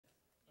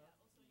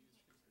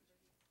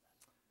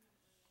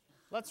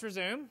Let's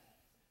resume.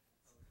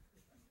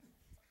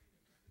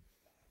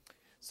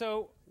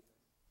 So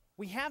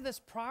we have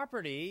this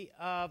property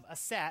of a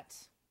set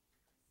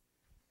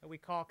that we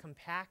call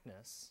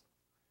compactness.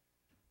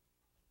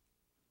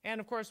 And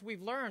of course,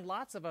 we've learned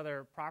lots of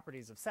other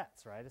properties of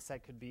sets, right? A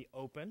set could be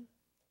open,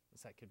 a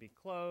set could be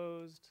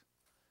closed,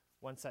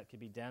 one set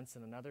could be dense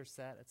in another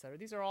set, etc.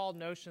 These are all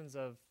notions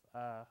of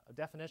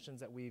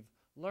definitions that we've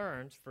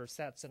learned for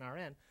sets in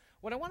Rn.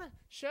 What I want to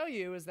show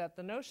you is that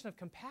the notion of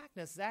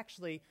compactness is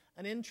actually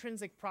an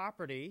intrinsic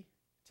property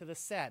to the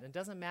set. It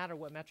doesn't matter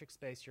what metric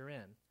space you're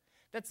in.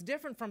 That's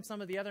different from some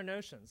of the other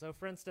notions. So,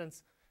 for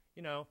instance,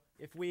 you know,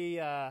 if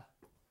you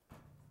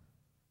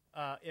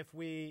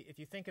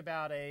think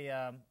about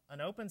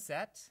an open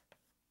set,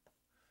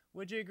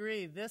 would you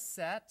agree this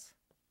set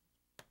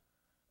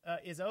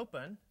is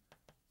open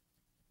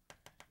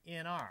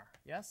in R?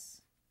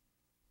 Yes?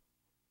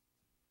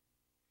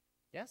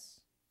 Yes?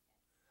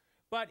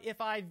 But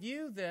if I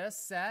view this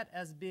set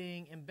as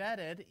being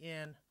embedded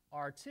in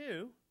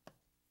R2,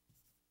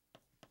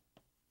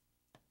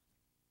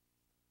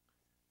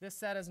 this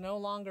set is no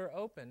longer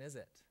open, is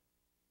it?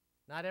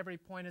 Not every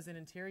point is an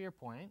interior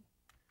point.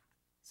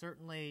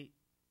 Certainly,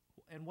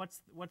 and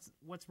what's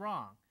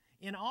wrong?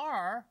 In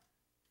R,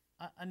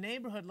 a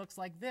neighborhood looks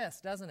like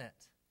this, doesn't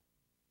it?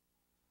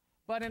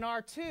 But in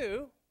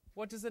R2,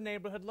 what does the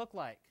neighborhood look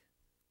like?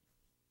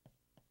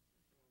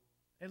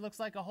 It looks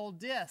like a whole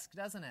disk,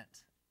 doesn't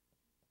it?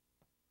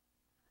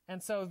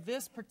 And so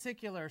this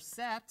particular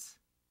set,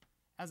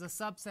 as a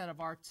subset of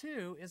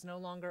R2, is no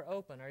longer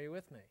open. Are you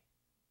with me?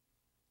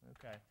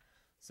 Okay.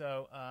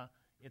 So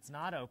it's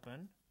not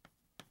open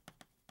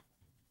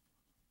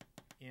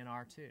in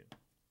R2.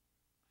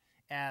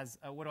 As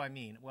what do I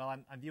mean? Well,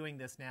 I'm viewing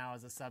this now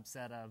as a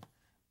subset of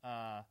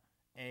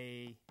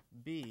A,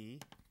 B,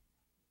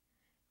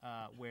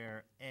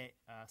 where A,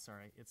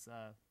 it's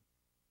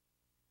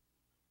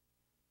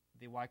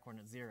the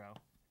y-coordinate 0,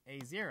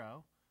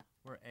 A0,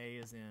 where A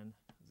is in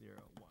 0,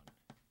 1.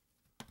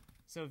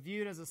 So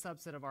viewed as a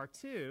subset of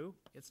R2,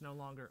 it's no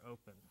longer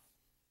open.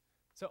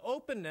 So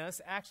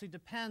openness actually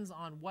depends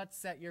on what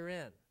set you're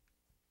in.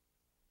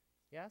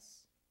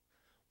 Yes?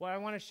 What I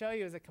want to show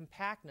you is that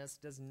compactness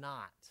does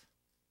not.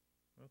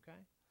 Okay?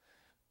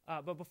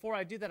 But before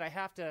I do that, I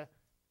have to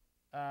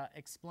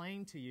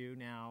explain to you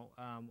now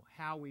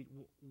how we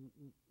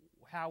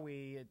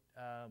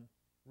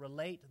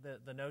relate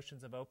the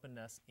notions of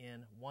openness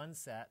in one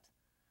set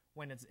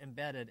when it's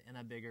embedded in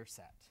a bigger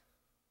set.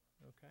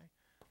 Okay?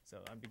 So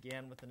I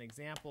began with an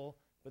example,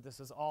 but this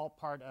is all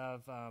part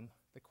of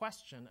the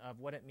question of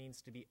what it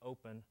means to be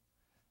open,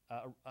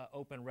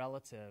 open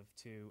relative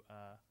to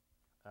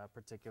a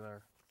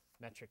particular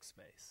metric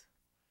space.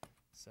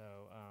 So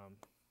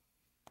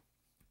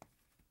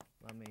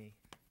let me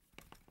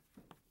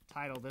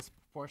title this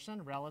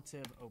portion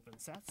Relative Open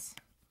Sets.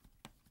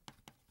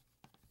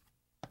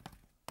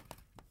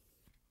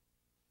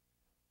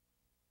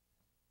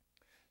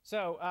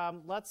 So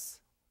let's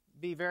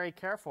be very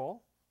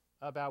careful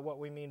about what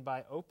we mean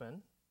by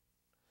open.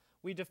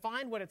 We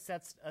defined what it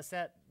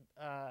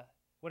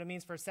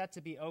means for a set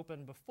to be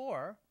open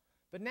before,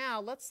 but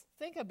now let's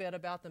think a bit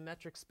about the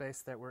metric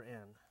space that we're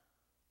in.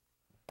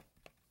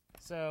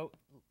 So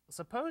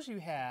suppose you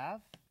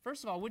have,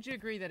 first of all, would you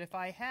agree that if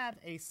I have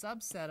a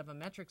subset of a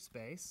metric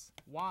space,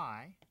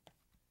 Y,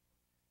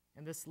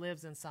 and this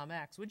lives in some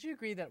X, would you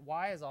agree that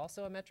Y is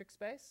also a metric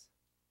space?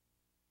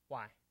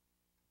 Why?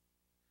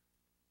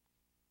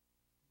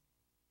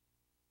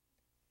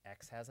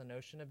 X has a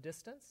notion of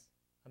distance,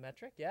 a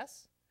metric,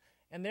 yes?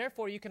 And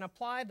therefore, you can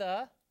apply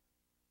the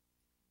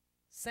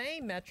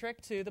same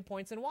metric to the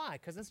points in Y,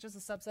 because it's just a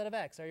subset of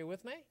X. Are you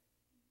with me?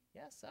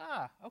 Yes?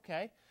 Ah,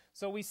 okay.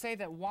 So we say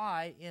that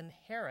Y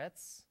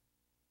inherits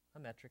a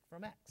metric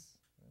from X.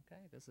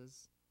 Okay, this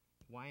is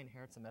Y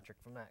inherits a metric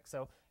from X.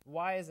 So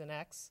Y is an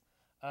X,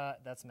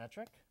 that's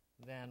metric.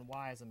 Then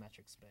Y is a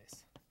metric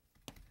space.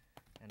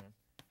 And then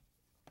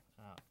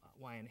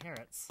Y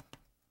inherits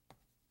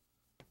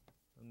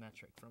a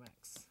metric from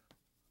X.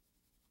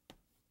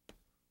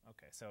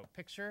 Okay, so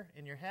picture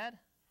in your head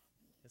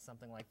is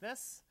something like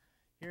this.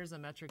 Here's a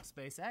metric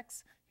space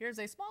X. Here's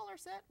a smaller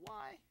set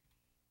Y.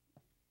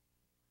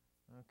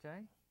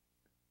 Okay.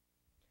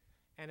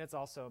 And it's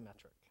also a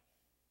metric.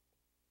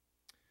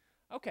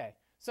 Okay,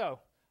 so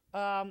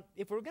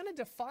if we're going to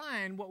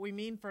define what we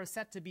mean for a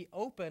set to be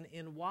open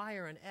in Y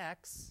or in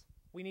X,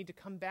 we need to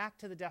come back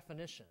to the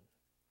definition.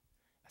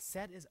 A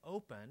set is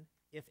open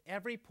if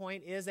every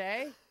point is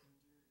a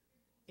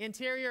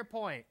interior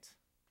point.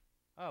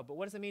 Oh, but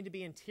what does it mean to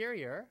be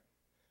interior?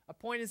 A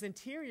point is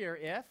interior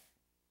if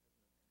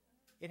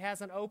it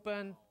has an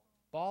open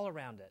ball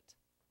around it.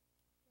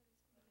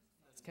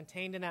 It's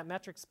contained in that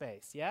metric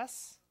space,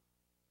 yes?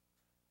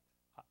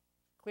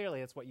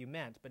 Clearly, it's what you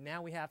meant, but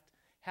now we have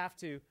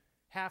to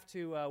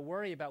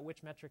worry about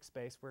which metric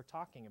space we're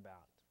talking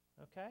about.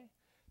 Okay?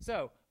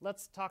 So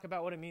let's talk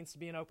about what it means to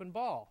be an open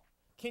ball.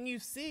 Can you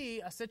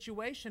see a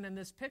situation in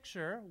this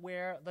picture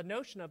where the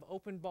notion of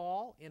open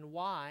ball in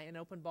Y and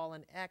open ball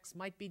in X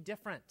might be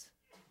different?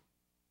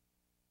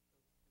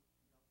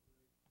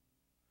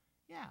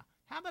 Yeah.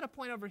 How about a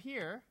point over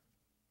here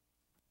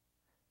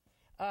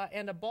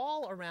and a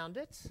ball around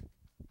it?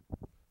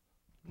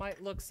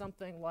 Might look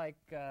something like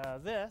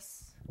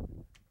this.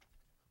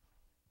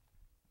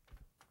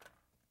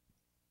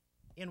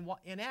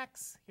 In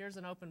X, here's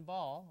an open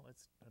ball.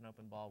 An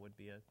open ball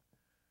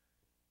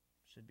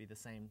should be the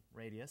same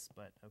radius,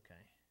 but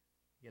okay.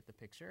 You get the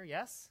picture,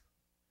 yes?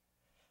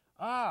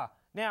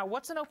 Now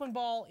what's an open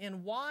ball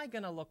in Y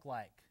going to look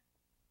like?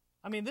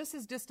 I mean, this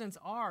is distance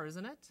r,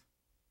 isn't it?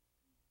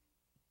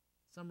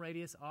 Some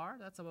radius r,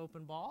 that's an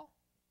open ball.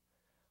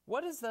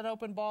 What is that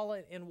open ball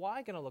in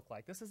Y going to look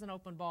like? This is an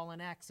open ball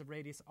in X of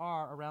radius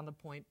r around the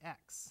point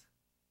X.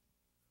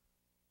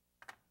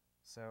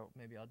 So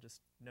maybe I'll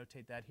just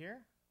notate that here.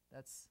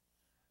 That's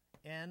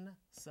n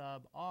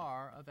sub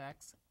r of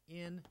x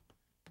in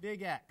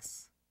big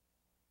X.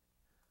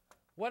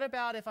 What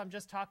about if I'm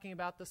just talking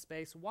about the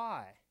space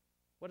Y?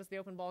 What is the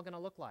open ball going to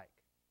look like?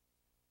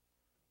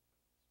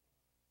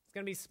 It's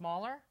going to be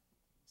smaller?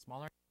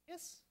 Smaller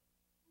radius?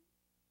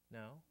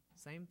 No.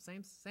 Same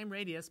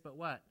radius, but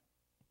what?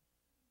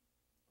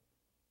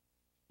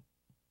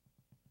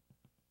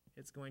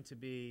 It's going to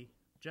be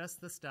just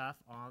the stuff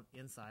on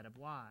inside of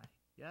Y.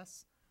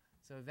 Yes?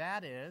 So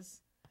that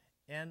is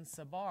n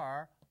sub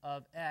r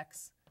of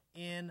x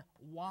in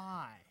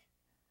Y.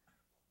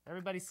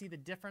 Everybody see the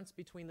difference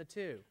between the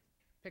two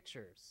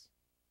pictures?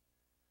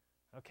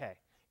 Okay,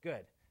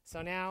 good.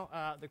 So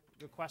now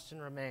the question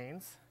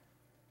remains,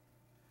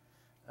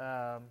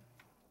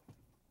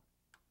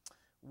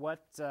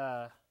 what's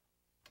the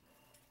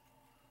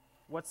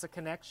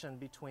connection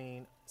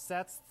between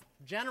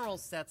general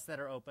sets that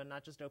are open,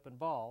 not just open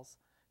balls,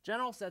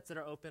 general sets that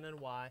are open in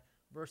Y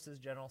versus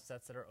general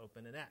sets that are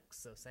open in X?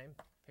 So same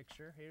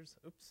picture. Here's,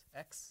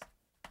 X.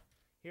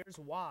 Here's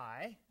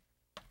Y.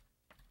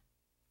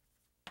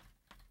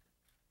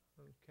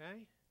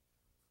 Okay.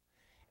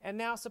 And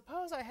now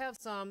suppose I have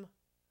some,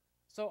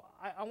 so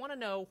I want to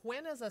know,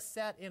 when is a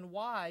set in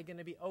Y going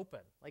to be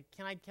open? Like,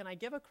 can I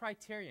give a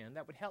criterion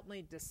that would help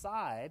me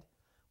decide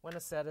when a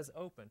set is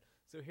open?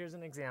 So here's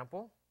an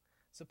example.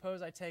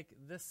 Suppose I take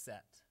this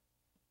set.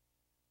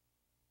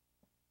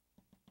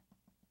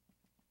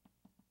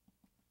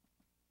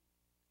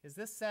 Is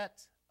this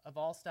set of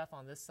all stuff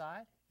on this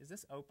side, is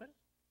this open?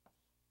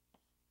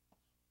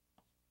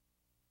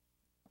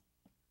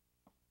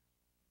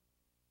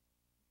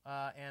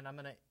 And I'm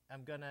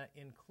gonna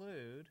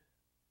include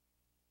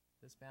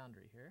this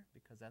boundary here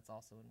because that's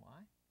also in Y.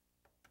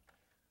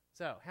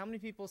 So how many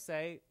people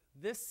say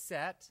this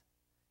set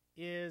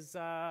is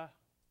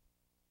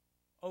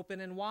open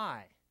in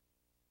Y?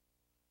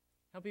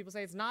 How many people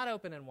say it's not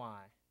open in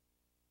Y?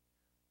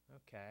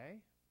 Okay.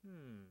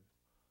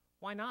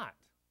 Why not?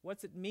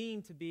 What's it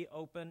mean to be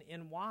open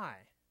in Y?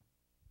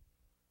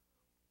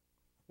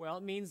 Well,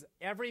 it means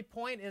every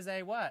point is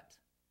a what?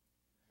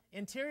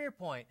 Interior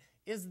point.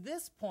 Is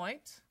this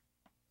point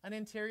an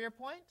interior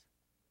point?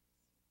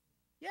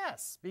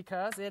 Yes,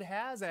 because it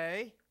has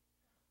a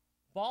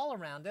ball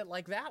around it,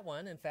 like that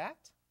one, in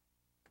fact.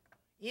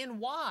 In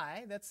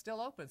Y, that's still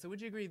open. So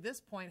would you agree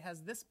this point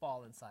has this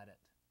ball inside it?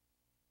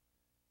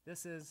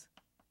 This is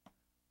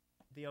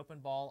the open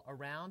ball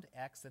around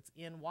X that's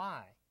in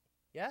Y.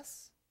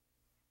 Yes?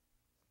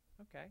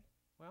 Okay,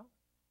 well,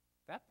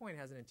 that point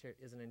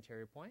is an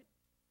interior point.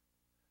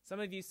 Some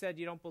of you said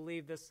you don't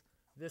believe this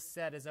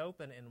set is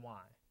open in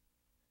Y.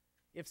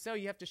 If so,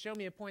 you have to show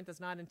me a point that's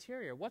not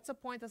interior. What's a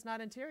point that's not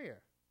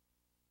interior?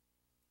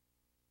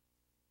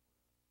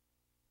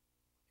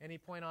 Any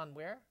point on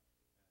where?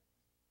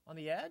 On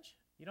the edge?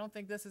 You don't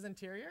think this is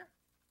interior?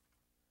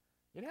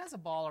 It has a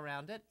ball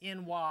around it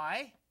in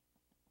Y.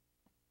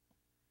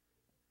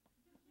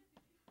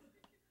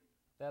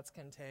 That's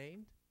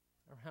contained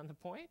around the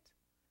point.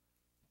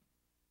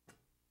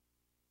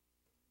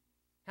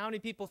 How many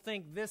people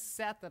think this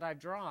set that I've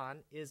drawn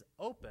is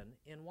open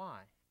in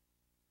Y?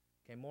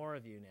 Okay, more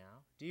of you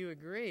now. Do you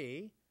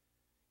agree?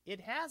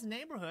 It has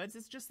neighborhoods.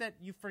 It's just that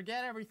you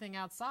forget everything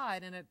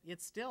outside, and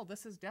it's still,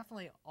 this is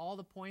definitely all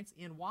the points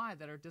in Y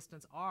that are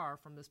distance r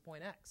from this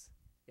point X.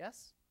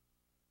 Yes?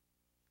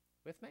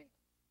 With me?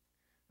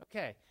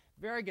 Okay,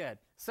 very good.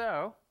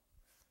 So,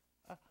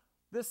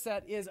 this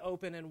set is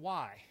open in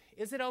Y.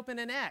 Is it open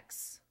in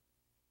X?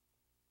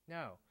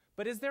 No.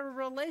 But is there a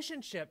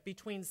relationship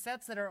between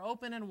sets that are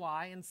open in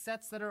Y and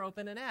sets that are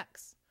open in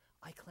X?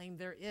 I claim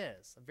there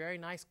is. A very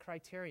nice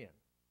criterion.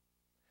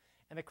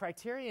 And the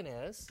criterion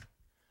is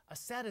a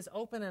set is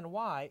open in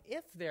Y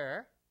if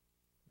there,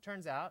 it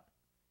turns out,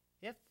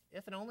 if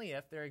and only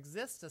if there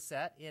exists a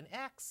set in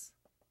X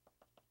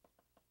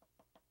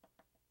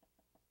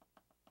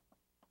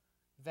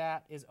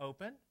that is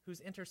open,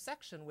 whose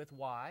intersection with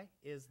Y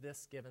is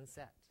this given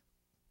set.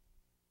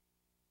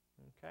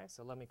 Okay,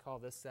 so let me call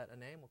this set a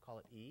name. We'll call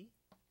it E.